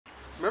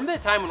Remember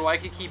that time when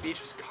Waikiki Beach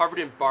was covered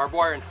in barbed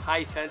wire and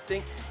high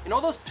fencing? And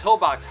all those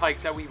pillbox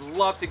hikes that we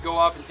love to go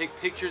up and take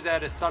pictures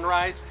at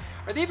sunrise?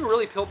 Are they even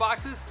really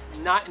pillboxes?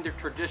 Not in their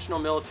traditional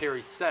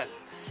military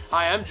sense.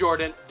 Hi, I'm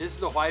Jordan. This is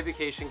the Hawaii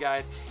Vacation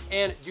Guide.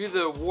 And due to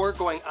the war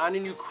going on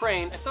in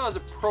Ukraine, I thought it was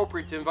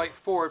appropriate to invite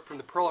Ford from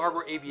the Pearl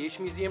Harbor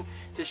Aviation Museum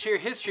to share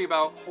history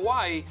about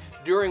Hawaii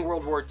during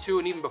World War II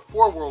and even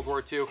before World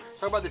War II.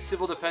 Talk about the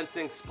civil defense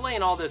thing,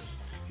 explain all this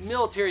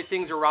military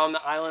things around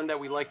the island that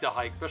we like to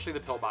hike, especially the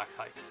pillbox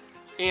hikes.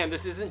 And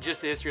this isn't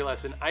just a history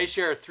lesson. I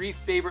share our 3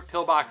 favorite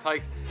pillbox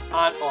hikes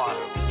on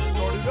Oahu.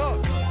 Start it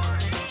up.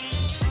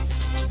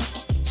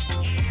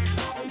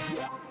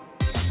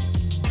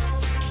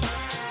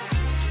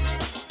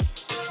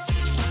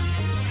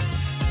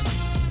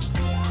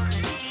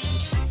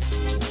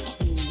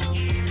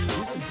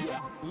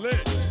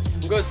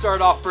 I'm going to start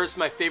off first with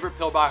my favorite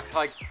pillbox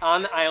hike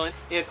on the island,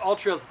 and it's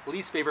AllTrails'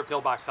 least favorite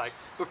pillbox hike.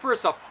 But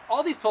first off,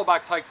 all these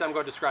pillbox hikes I'm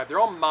going to describe, they're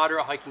all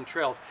moderate hiking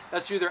trails.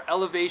 That's due to their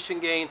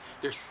elevation gain,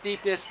 their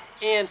steepness,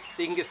 and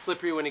they can get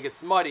slippery when it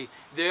gets muddy.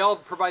 They all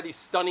provide these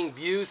stunning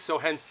views, so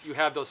hence you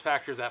have those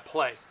factors at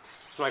play.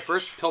 So my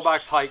first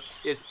pillbox hike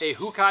is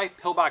Ehukai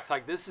Pillbox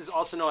Hike. This is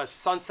also known as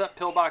Sunset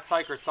Pillbox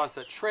Hike or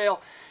Sunset Trail.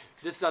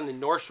 This is on the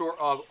north shore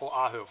of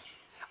Oahu.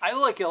 I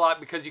like it a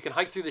lot because you can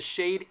hike through the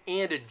shade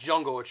and a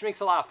jungle, which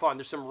makes it a lot of fun.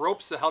 There's some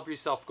ropes to help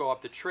yourself go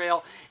up the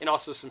trail and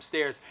also some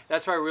stairs.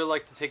 That's why I really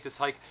like to take this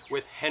hike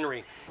with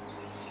Henry.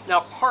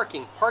 Now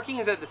parking. Parking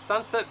is at the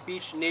Sunset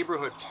Beach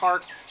Neighborhood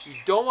Park. You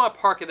don't want to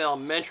park at the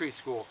elementary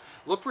school.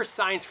 Look for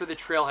signs for the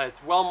trailhead.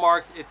 It's well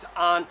marked. It's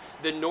on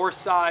the north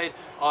side,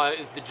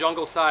 the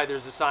jungle side.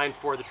 There's a sign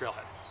for the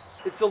trailhead.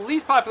 It's the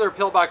least popular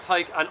pillbox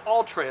hike on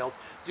all trails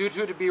due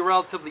to it to be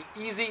relatively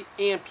easy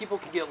and people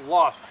can get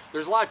lost.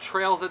 There's a lot of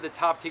trails at the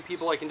top, take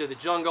people like into the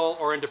jungle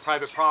or into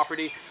private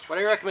property. What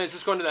I recommend is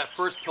just going to that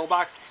first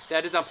pillbox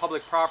that is on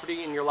public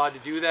property and you're allowed to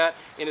do that.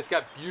 And it's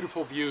got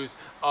beautiful views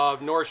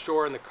of North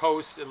Shore and the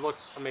coast. It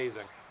looks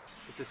amazing.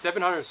 It's a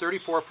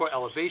 734-foot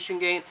elevation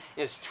gain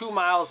and it's 2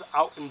 miles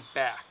out and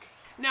back.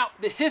 Now,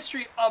 the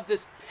history of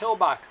this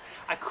pillbox.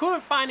 I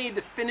couldn't find any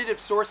definitive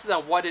sources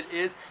on what it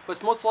is, but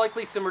it's most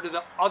likely similar to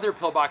the other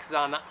pillboxes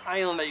on the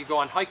island that you go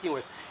on hiking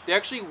with. They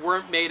actually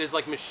weren't made as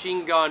like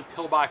machine gun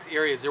pillbox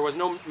areas. There was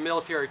no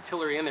military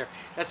artillery in there.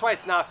 That's why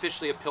it's not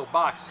officially a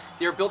pillbox.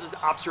 They were built as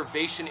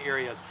observation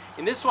areas.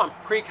 And this one, I'm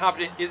pretty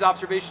confident is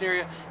observation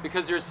area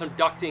because there's some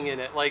ducting in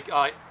it, like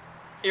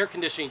air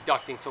conditioning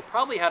ducting. So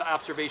probably had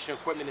observation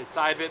equipment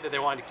inside of it that they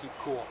wanted to keep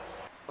cool.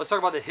 Let's talk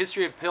about the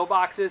history of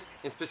pillboxes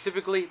and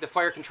specifically the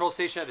fire control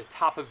station at the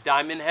top of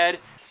Diamond Head.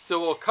 So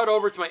we'll cut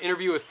over to my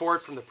interview with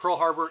Ford from the Pearl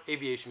Harbor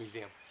Aviation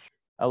Museum.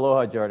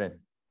 Aloha, Jordan.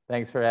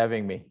 Thanks for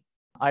having me.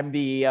 I'm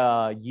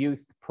the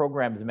youth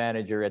programs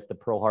manager at the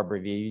Pearl Harbor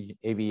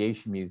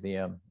Aviation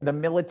Museum. The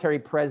military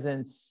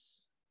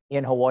presence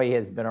in Hawaii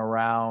has been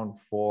around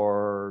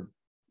for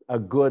a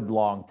good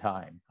long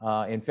time.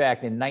 In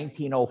fact, in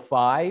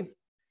 1905,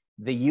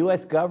 the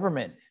US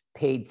government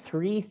paid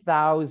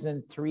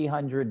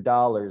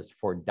 $3,300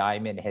 for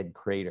Diamond Head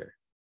Crater.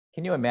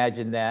 Can you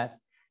imagine that?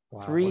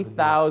 Wow,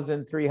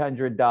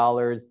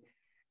 $3,300.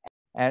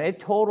 And it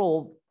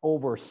totaled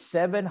over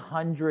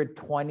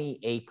 720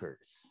 acres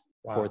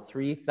for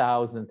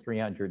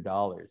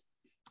 $3,300.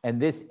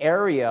 And this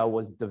area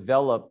was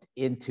developed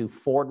into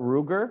Fort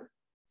Ruger,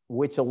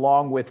 which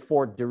along with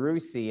Fort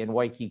DeRussy in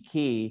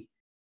Waikiki,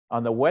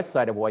 on the west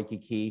side of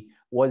Waikiki,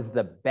 was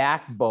the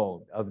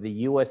backbone of the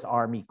US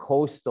Army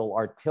coastal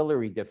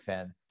artillery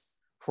defense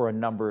for a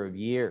number of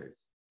years.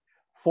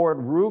 Fort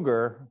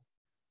Ruger,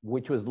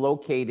 which was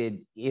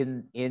located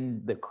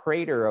in the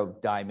crater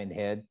of Diamond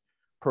Head,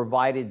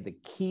 provided the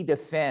key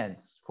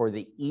defense for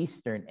the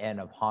eastern end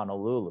of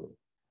Honolulu.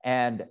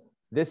 And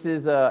this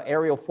is an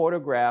aerial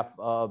photograph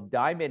of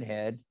Diamond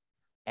Head,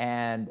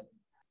 and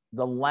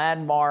the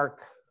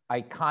landmark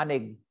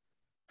iconic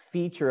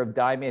feature of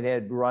Diamond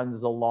Head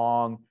runs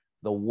along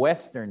the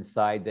western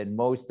side that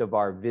most of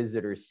our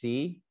visitors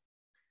see.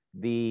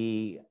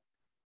 The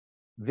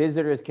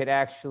visitors can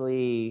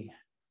actually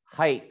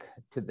hike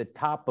to the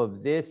top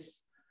of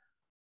this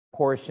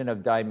portion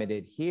of Diamond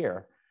Head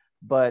here,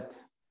 but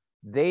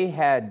they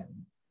had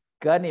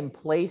gun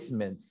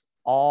emplacements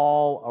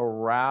all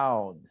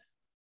around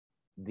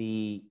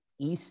the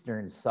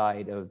eastern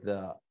side of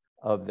the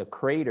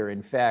crater.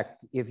 In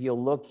fact, if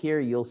you'll look here,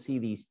 you'll see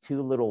these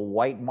 2 little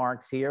white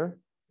marks here.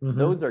 Mm-hmm.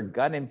 Those are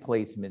gun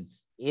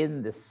emplacements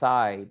in the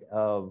side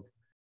of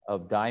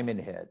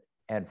Diamond Head.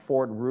 And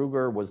Fort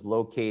Ruger was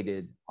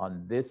located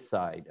on this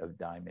side of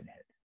Diamond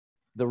Head.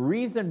 The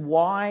reason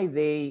why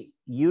they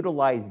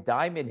utilized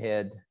Diamond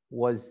Head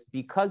was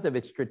because of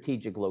its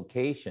strategic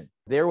location.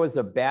 There was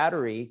a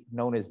battery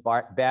known as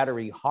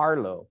Battery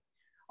Harlow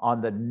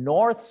on the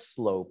north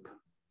slope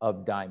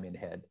of Diamond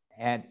Head,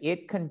 and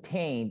it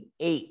contained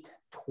 8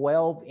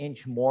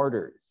 12-inch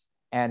mortars.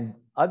 And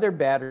other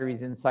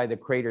batteries inside the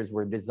craters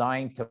were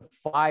designed to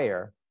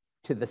fire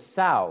to the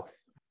south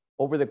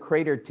over the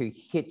crater to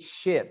hit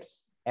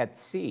ships at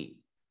sea.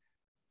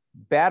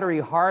 Battery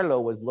Harlow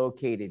was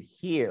located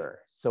here.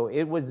 So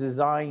it was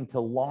designed to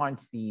launch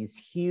these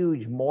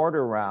huge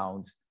mortar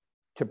rounds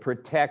to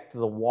protect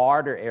the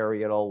water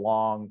area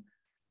along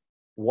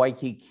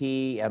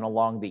Waikiki and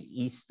along the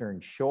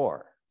eastern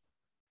shore.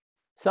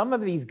 Some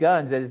of these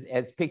guns,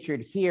 as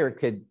pictured here,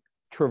 could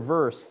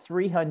traverse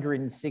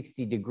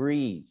 360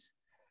 degrees.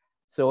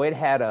 So it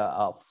had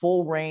a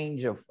full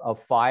range of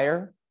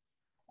fire,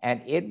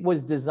 and it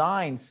was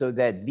designed so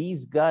that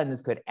these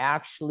guns could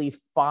actually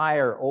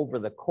fire over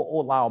the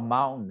Ko'olau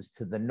Mountains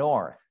to the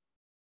north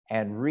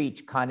and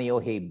reach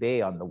Kaneohe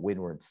Bay on the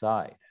windward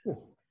side.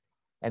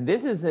 And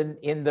this is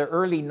in the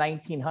early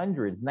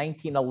 1900s,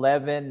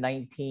 1911,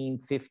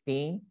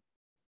 1915.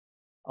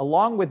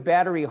 Along with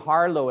Battery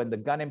Harlow and the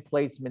gun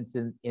emplacements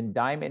in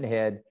Diamond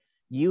Head,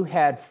 you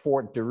had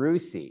Fort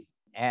DeRussy.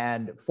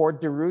 And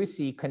Fort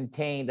DeRussy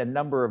contained a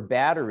number of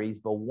batteries,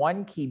 but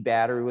one key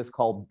battery was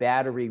called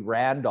Battery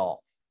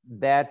Randolph.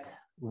 That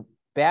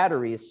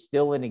battery is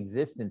still in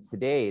existence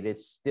today. It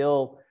is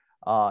still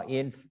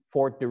in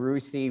Fort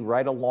DeRussy,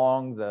 right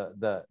along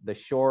the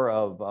shore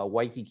of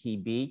Waikiki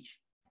Beach.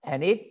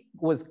 And it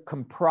was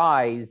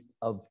comprised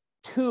of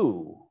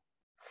two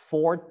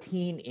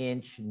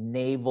 14-inch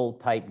naval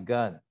type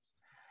guns.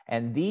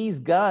 And these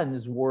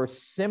guns were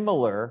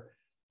similar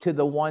to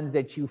the ones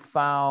that you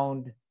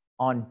found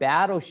on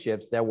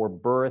battleships that were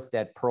berthed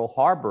at Pearl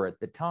Harbor at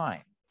the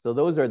time. So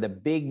those are the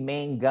big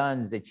main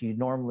guns that you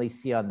normally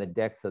see on the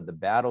decks of the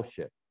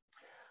battleship.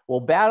 Well,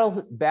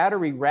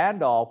 Battery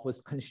Randolph was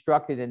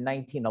constructed in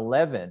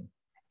 1911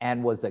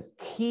 and was a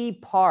key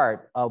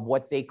part of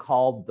what they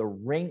called the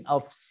Ring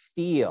of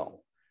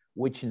Steel,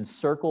 which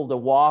encircled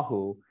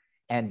Oahu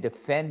and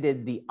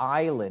defended the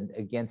island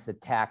against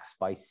attacks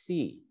by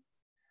sea.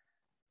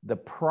 The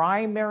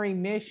primary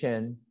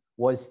mission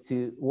was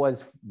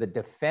the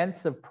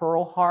defense of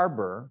Pearl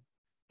Harbor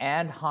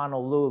and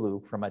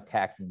Honolulu from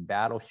attacking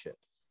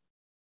battleships.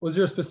 Was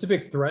there a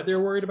specific threat they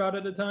were worried about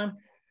at the time?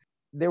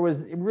 There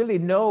was really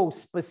no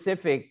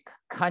specific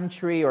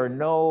country or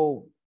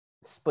no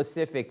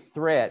specific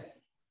threat.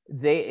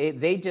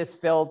 They just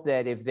felt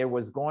that if there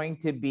was going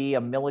to be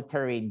a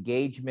military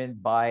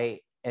engagement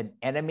by an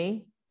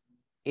enemy,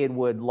 it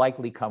would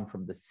likely come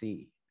from the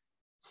sea.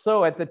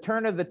 So at the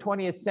turn of the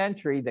 20th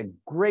century, the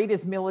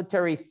greatest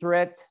military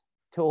threat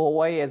to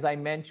Hawaii, as I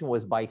mentioned,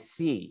 was by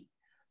sea.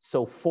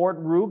 So Fort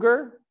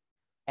Ruger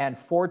and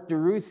Fort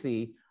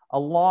DeRussy,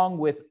 along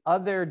with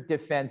other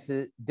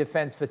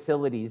defense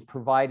facilities,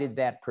 provided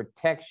that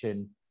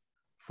protection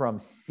from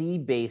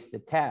sea-based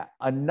attack.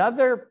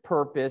 Another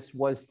purpose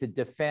was to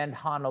defend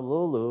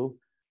Honolulu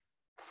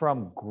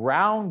from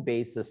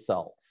ground-based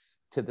assaults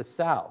to the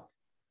south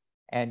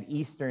and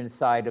eastern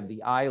side of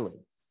the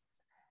islands.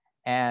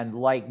 And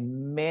like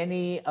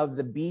many of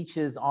the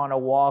beaches on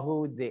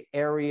Oahu, the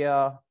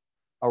area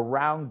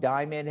around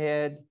Diamond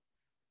Head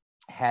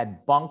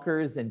had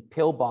bunkers and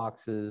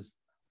pillboxes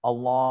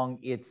along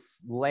its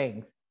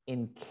length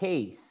in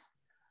case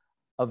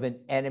of an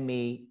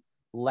enemy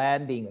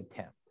landing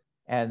attempt.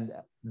 And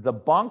the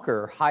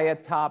bunker high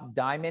atop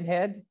Diamond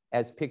Head,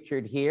 as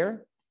pictured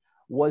here,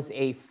 was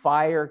a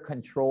fire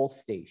control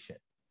station.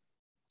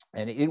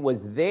 And it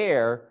was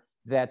there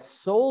that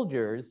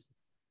soldiers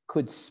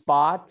could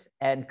spot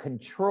and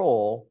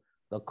control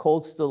the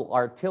coastal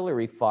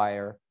artillery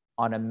fire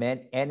on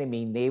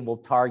enemy naval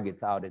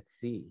targets out at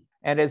sea.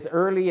 And as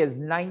early as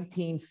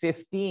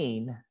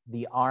 1915,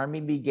 the Army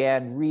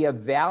began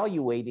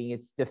reevaluating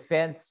its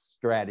defense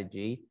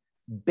strategy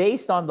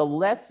based on the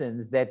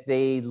lessons that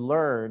they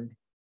learned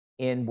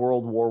in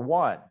World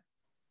War I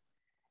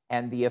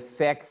and the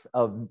effects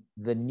of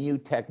the new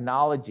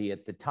technology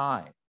at the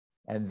time.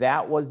 And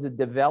that was the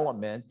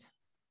development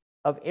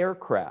of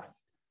aircraft.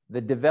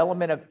 The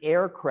development of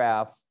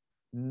aircraft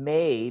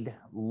made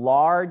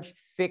large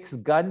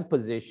fixed gun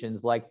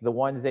positions like the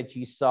ones that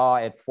you saw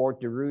at Fort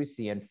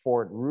DeRussy and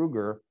Fort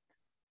Ruger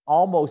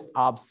almost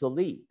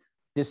obsolete.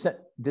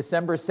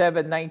 December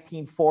 7,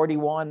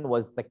 1941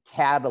 was the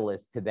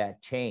catalyst to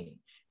that change.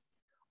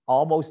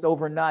 Almost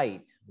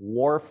overnight,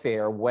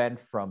 warfare went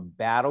from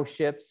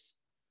battleships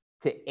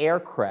to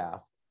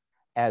aircraft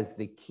as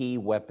the key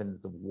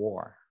weapons of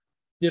war.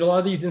 Did a lot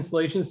of these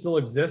installations still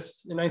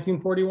exist in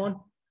 1941?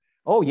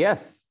 Oh,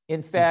 yes.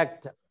 In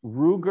fact,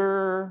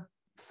 Ruger,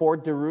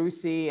 Fort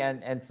DeRussy,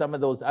 and some of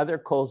those other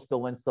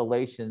coastal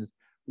installations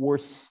were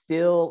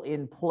still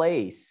in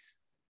place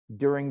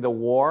during the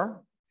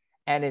war.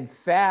 And in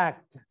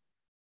fact,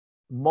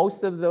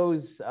 most of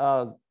those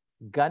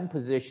gun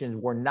positions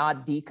were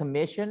not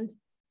decommissioned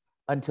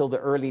until the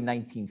early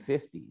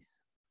 1950s.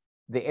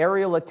 The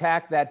aerial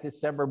attack that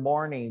December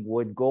morning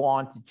would go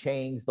on to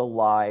change the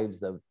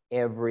lives of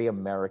every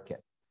American,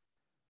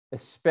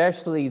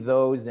 especially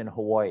those in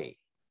Hawaii.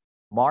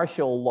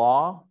 Martial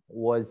law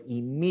was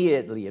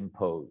immediately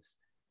imposed.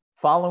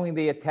 Following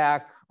the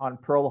attack on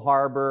Pearl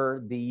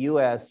Harbor, the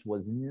US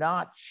was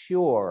not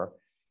sure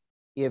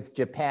if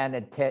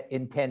Japan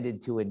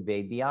intended to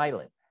invade the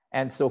island.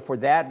 And so for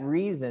that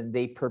reason,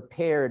 they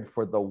prepared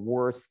for the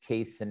worst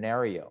case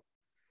scenario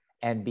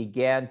and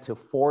began to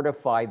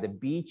fortify the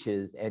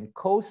beaches and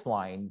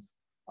coastlines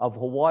of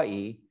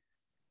Hawaii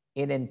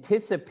in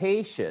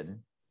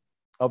anticipation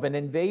of an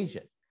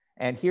invasion.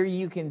 And here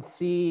you can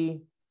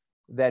see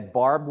that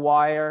barbed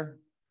wire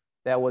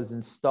that was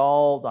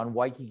installed on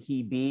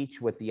Waikiki Beach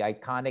with the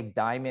iconic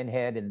diamond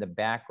head in the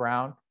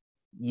background.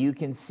 You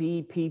can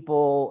see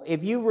people,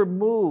 if you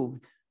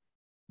removed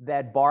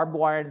that barbed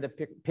wire in the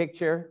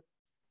picture,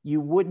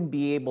 you wouldn't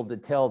be able to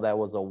tell that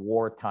was a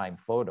wartime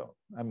photo.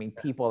 I mean,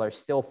 people are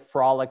still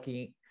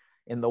frolicking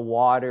in the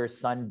water,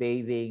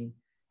 sunbathing,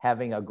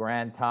 having a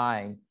grand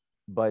time.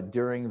 But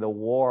during the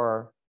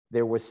war,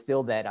 there was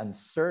still that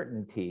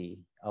uncertainty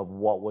of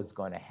what was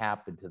going to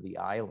happen to the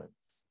islands.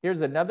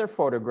 Here's another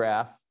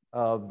photograph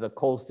of the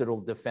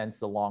coastal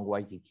defense along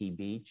Waikiki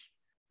Beach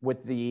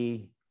with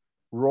the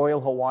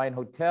Royal Hawaiian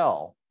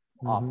Hotel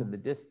off in the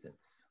distance.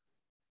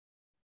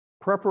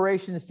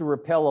 Preparations to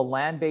repel a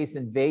land-based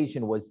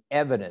invasion was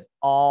evident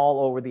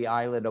all over the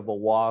island of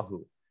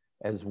Oahu,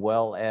 as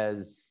well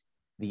as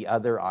the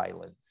other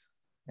islands.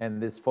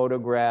 And this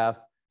photograph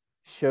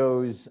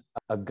shows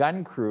a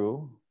gun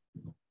crew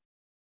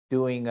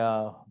doing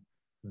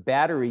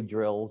battery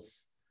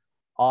drills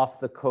off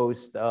the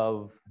coast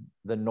of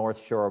the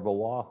North Shore of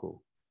Oahu.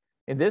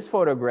 In this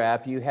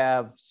photograph, you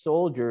have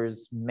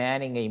soldiers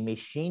manning a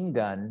machine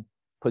gun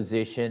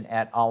position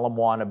at Ala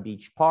Moana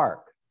Beach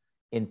Park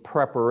in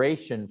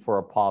preparation for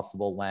a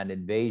possible land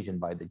invasion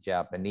by the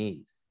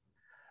Japanese.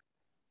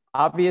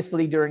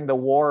 Obviously, during the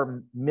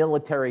war,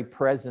 military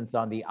presence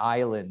on the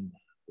island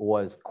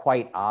was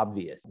quite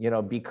obvious. You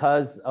know,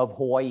 because of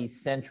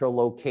Hawaii's central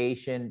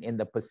location in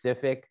the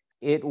Pacific,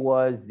 it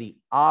was the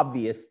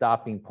obvious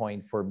stopping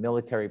point for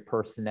military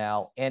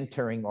personnel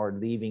entering or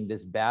leaving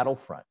this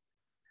battlefront.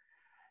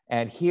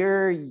 And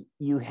here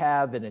you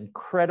have an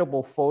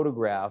incredible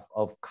photograph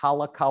of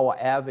Kalakaua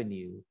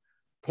Avenue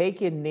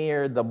taken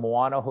near the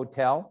Moana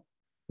Hotel.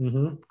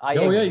 Oh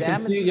yeah, you can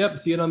see,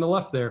 see it on the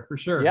left there for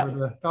sure, where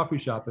the coffee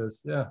shop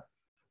is,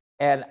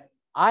 And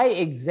I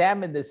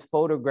examined this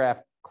photograph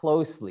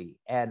closely,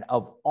 and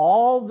of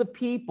all the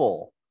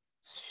people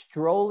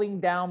strolling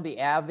down the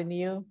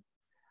avenue,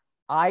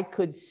 I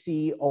could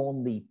see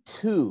only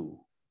 2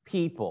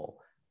 people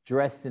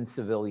dressed in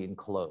civilian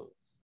clothes.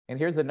 And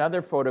here's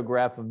another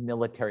photograph of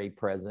military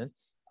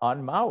presence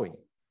on Maui.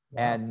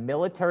 And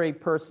military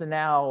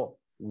personnel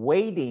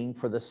waiting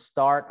for the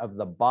start of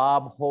the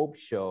Bob Hope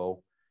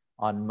Show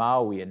on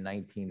Maui in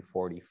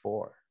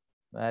 1944.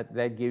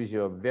 That gives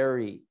you a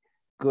very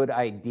good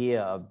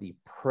idea of the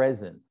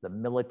presence, the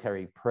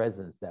military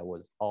presence that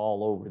was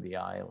all over the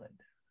island.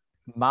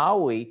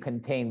 Maui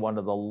contained one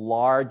of the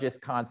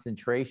largest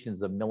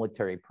concentrations of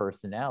military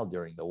personnel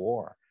during the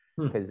war,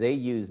 because they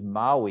used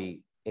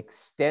Maui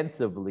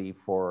extensively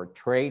for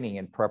training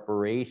and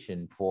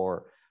preparation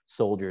for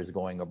soldiers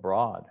going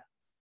abroad.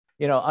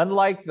 You know,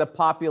 unlike the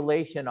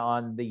population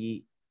on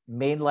the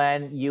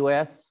mainland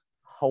US,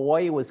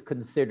 Hawaii was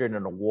considered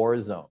in a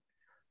war zone,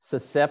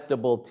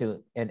 susceptible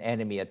to an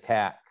enemy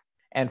attack.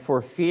 And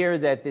for fear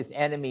that this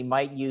enemy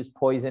might use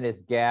poisonous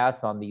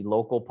gas on the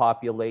local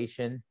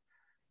population,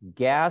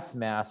 gas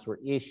masks were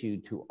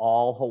issued to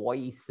all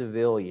Hawaii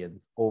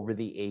civilians over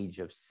the age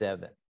of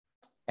 7.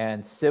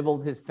 And civil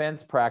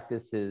defense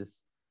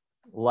practices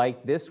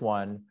like this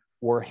one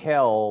were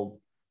held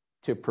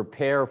to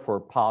prepare for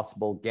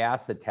possible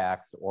gas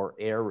attacks or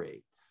air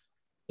raids.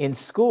 In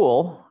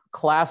school,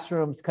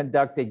 classrooms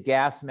conducted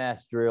gas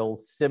mask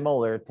drills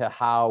similar to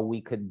how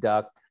we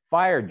conduct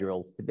fire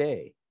drills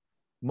today.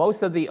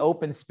 Most of the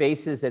open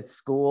spaces at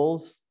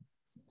schools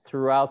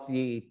throughout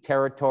the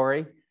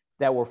territory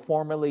that were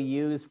formerly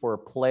used for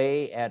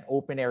play and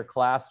open air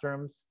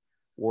classrooms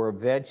were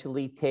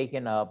eventually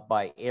taken up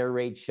by air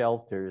raid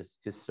shelters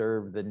to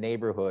serve the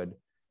neighborhood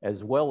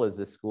as well as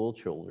the school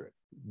children.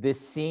 This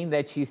scene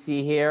that you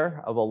see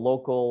here of a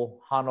local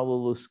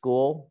Honolulu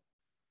school,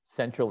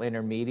 Central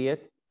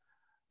Intermediate,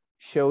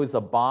 shows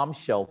a bomb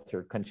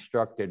shelter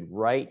constructed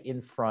right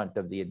in front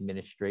of the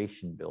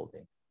administration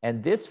building.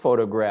 And this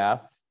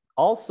photograph,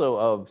 also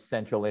of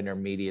Central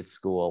Intermediate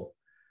School,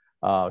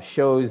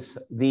 shows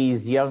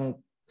these young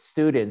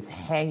students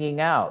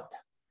hanging out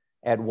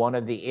at one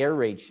of the air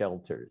raid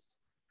shelters.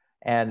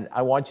 And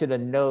I want you to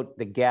note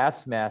the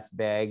gas mask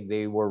bag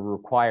they were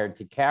required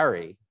to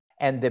carry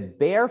and the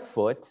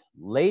barefoot,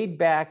 laid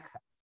back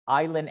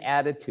island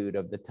attitude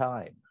of the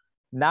time.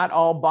 Not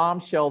all bomb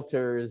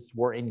shelters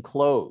were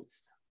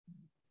enclosed.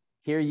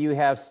 Here you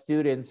have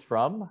students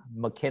from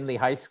McKinley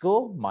High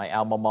School, my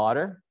alma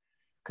mater,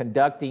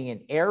 conducting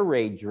an air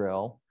raid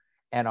drill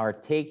and are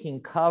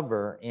taking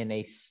cover in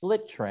a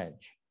slit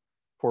trench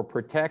for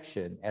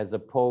protection as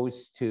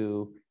opposed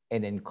to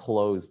an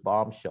enclosed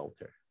bomb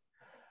shelter.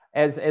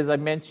 As I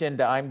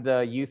mentioned, I'm the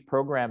youth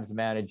programs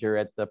manager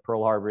at the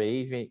Pearl Harbor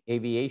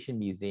Aviation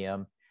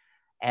Museum.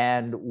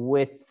 And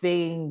with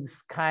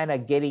things kind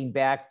of getting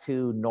back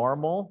to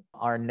normal,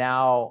 are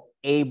now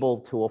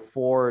able to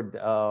afford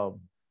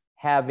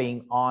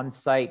having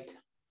on-site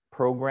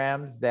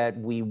programs that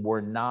we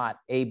were not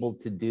able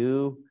to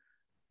do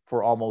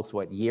for almost,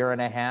 what, year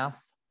and a half.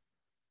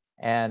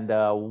 And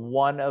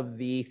one of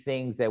the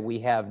things that we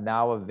have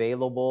now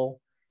available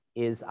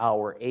is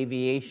our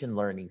aviation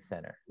learning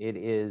center. It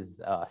is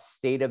a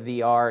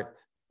state-of-the-art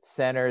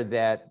center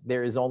that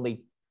there is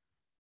only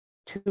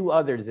 2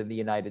 others in the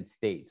United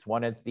States.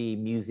 One is the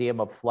Museum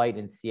of Flight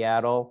in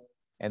Seattle,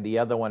 and the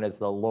other one is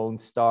the Lone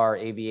Star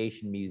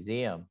Aviation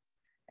Museum.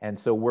 And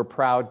so we're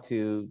proud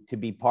to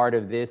be part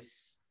of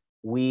this.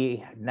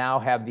 We now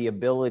have the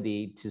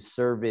ability to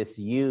service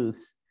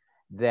youth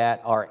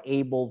that are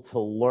able to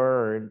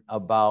learn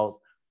about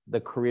the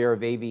career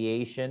of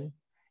aviation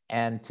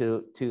and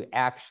to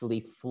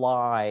actually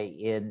fly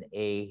in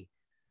a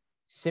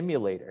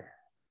simulator.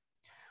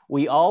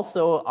 We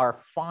also are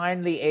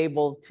finally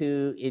able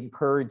to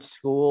encourage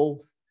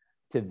schools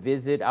to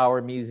visit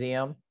our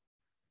museum,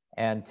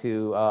 and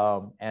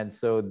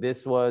so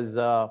this was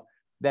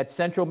that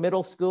Central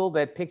Middle School,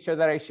 that picture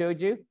that I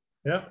showed you.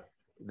 Yeah.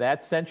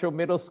 That's Central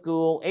Middle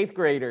School 8th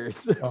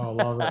graders. Oh,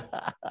 love it.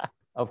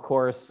 Of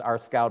course, our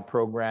scout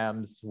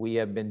programs. We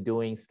have been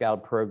doing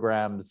scout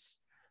programs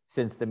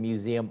since the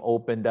museum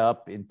opened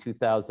up in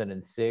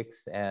 2006,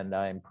 and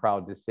I'm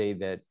proud to say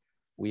that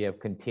we have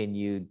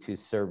continued to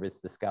service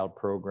the scout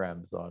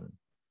programs on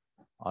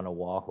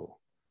Oahu.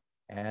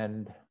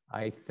 And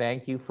I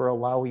thank you for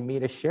allowing me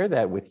to share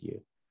that with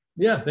you.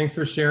 Yeah, thanks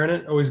for sharing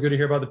it. Always good to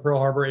hear about the Pearl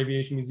Harbor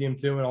Aviation Museum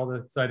too, and all the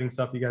exciting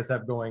stuff you guys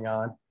have going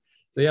on.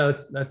 So yeah,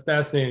 that's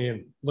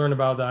fascinating. Learn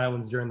about the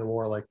islands during the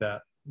war like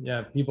that.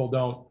 Yeah,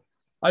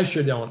 I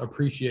sure don't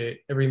appreciate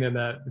everything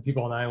that the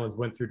people on islands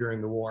went through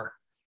during the war.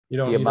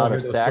 The amount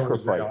of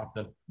sacrifice.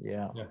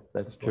 Yeah,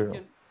 that's true.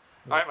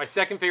 All right, my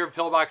second favorite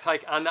pillbox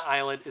hike on the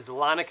island is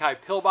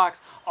Lanikai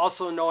Pillbox,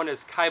 also known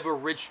as Kaiva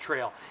Ridge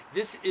Trail.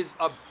 This is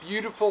a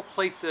beautiful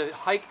place to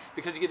hike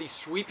because you get these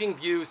sweeping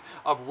views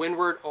of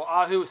windward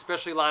Oahu,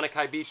 especially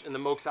Lanikai Beach, and the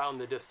Mokes out in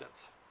the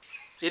distance.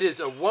 It is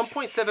a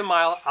 1.7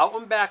 mile out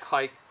and back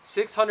hike,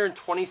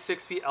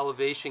 626 feet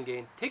elevation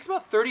gain. Takes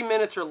about 30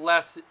 minutes or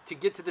less to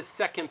get to the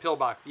second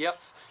pillbox.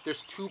 Yes,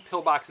 there's 2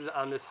 pillboxes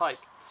on this hike.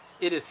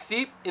 It is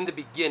steep in the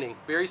beginning,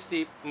 very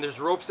steep, and there's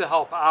ropes to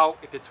help out.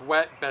 If it's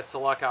wet, best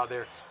of luck out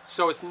there.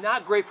 So it's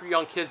not great for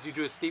young kids due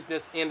to its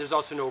steepness, and there's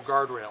also no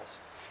guardrails.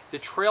 The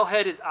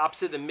trailhead is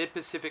opposite the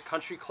Mid-Pacific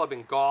Country Club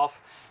and Golf.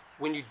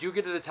 When you do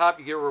get to the top,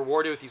 you get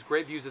rewarded with these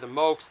great views of the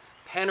Mokes,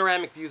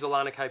 panoramic views of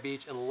Lanikai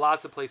Beach, and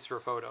lots of places for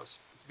photos.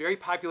 It's very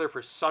popular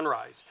for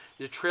sunrise.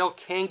 The trail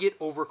can get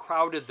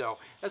overcrowded though.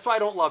 That's why I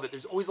don't love it.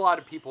 There's always a lot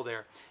of people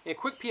there. And a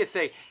quick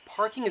PSA,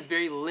 parking is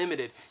very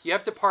limited. You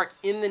have to park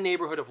in the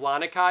neighborhood of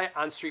Lanikai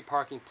on street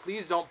parking.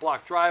 Please don't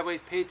block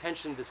driveways, pay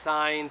attention to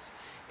signs,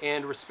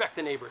 and respect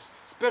the neighbors.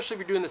 Especially if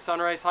you're doing the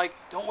sunrise hike,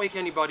 don't wake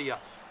anybody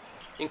up.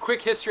 In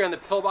quick history on the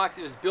pillbox,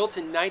 it was built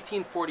in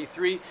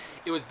 1943.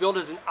 It was built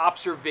as an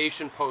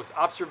observation post,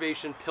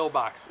 observation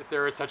pillbox, if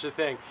there is such a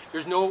thing.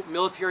 There's no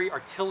military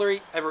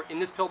artillery ever in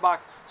this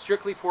pillbox,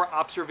 strictly for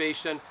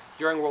observation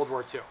during World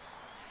War II.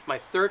 My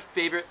third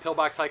favorite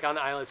pillbox hike on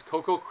the island is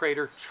Koko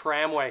Crater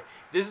Tramway.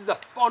 This is the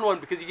fun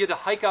one because you get to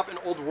hike up an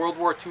old World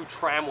War II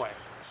tramway.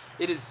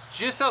 It is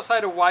just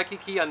outside of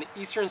Waikiki on the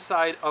eastern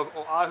side of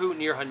Oahu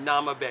near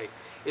Hanauma Bay.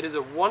 It is a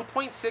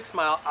 1.6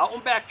 mile out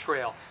and back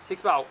trail. It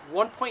takes about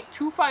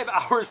 1.25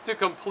 hours to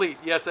complete.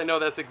 Yes, I know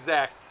that's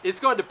exact. It's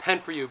going to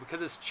depend for you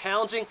because it's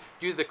challenging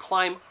due to the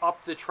climb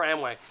up the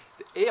tramway.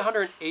 It's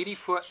an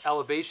 880-foot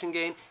elevation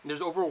gain, and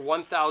there's over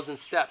 1,000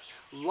 steps.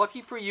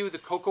 Lucky for you, the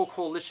Koko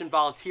Coalition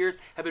volunteers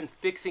have been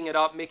fixing it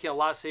up, making it a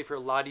lot safer, a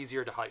lot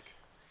easier to hike.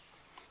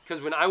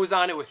 Because when I was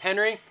on it with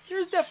Henry,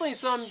 there's definitely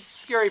some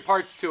scary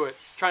parts to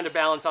it, trying to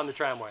balance on the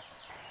tramway.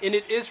 And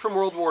it is from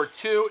World War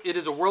II. It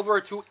is a World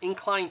War II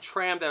incline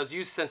tram that was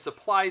used to send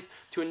supplies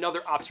to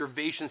another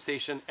observation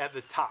station at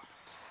the top.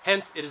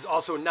 Hence, it is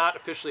also not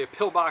officially a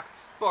pillbox,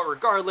 but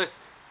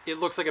regardless, it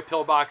looks like a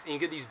pillbox and you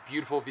get these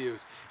beautiful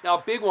views. Now,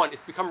 a big one,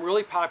 it's become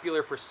really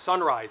popular for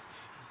sunrise.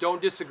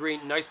 Don't disagree,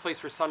 nice place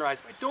for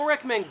sunrise, but I don't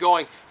recommend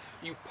going.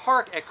 You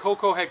park at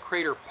Kokohead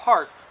Crater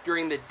Park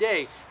during the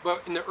day,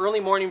 but in the early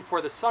morning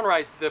before the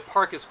sunrise, the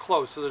park is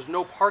closed, so there's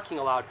no parking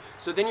allowed.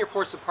 So then you're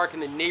forced to park in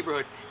the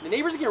neighborhood. The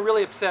neighbors are getting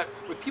really upset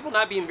with people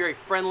not being very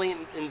friendly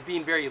and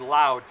being very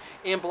loud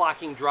and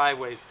blocking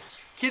driveways.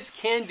 Kids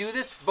can do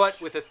this, but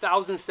with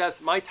 1,000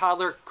 steps, my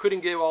toddler couldn't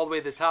get all the way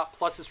to the top.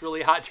 Plus, it's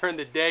really hot during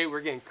the day.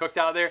 We're getting cooked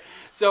out there.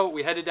 So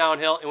we headed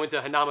downhill and went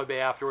to Hanauma Bay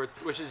afterwards,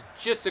 which is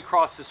just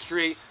across the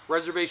street.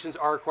 Reservations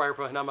are required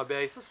for Hanauma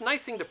Bay. So it's a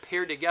nice thing to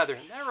pair together.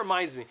 And that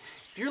reminds me,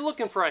 if you're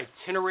looking for an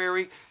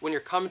itinerary when you're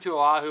coming to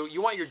Oahu,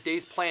 you want your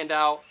days planned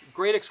out,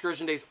 great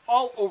excursion days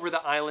all over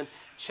the island,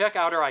 check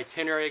out our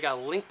itinerary. I got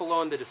a link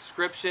below in the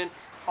description.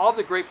 All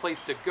the great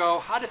places to go,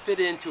 how to fit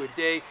it into a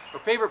day, our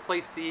favorite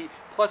place to eat,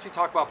 plus we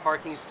talk about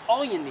parking. It's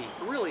all you need,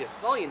 it really is,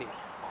 it's all you need.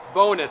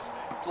 Bonus,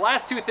 the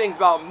last 2 things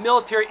about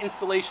military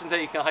installations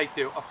that you can hike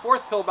to. A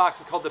 4th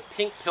pillbox is called the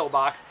Pink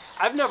Pillbox.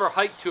 I've never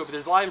hiked to it, but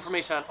there's a lot of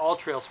information on all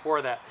trails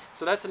for that.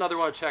 So that's another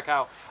one to check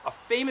out. A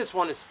famous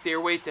one is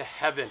Stairway to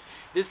Heaven.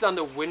 This is on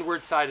the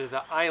windward side of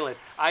the island.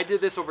 I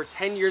did this over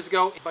 10 years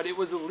ago, but it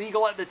was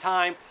illegal at the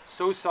time,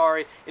 so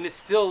sorry, and it's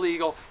still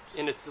illegal.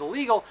 and it's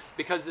illegal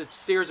because the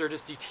stairs are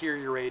just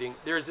deteriorating.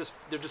 They're just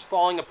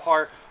falling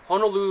apart.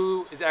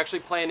 Honolulu is actually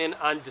planning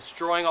on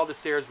destroying all the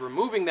stairs,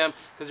 removing them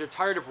because they're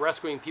tired of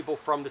rescuing people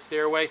from the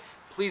stairway.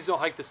 Please don't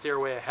hike the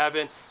Stairway of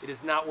Heaven. It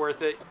is not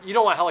worth it. You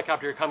don't want a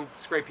helicopter to come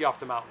scrape you off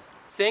the mountain.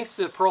 Thanks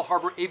to the Pearl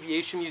Harbor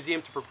Aviation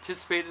Museum to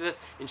participate in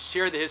this and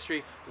share the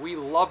history. We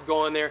love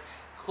going there.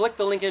 Click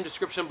the link in the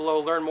description below,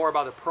 learn more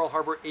about the Pearl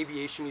Harbor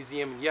Aviation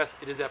Museum. And yes,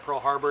 it is at Pearl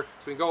Harbor.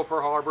 So we can go to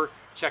Pearl Harbor,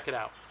 check it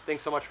out.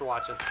 Thanks so much for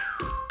watching.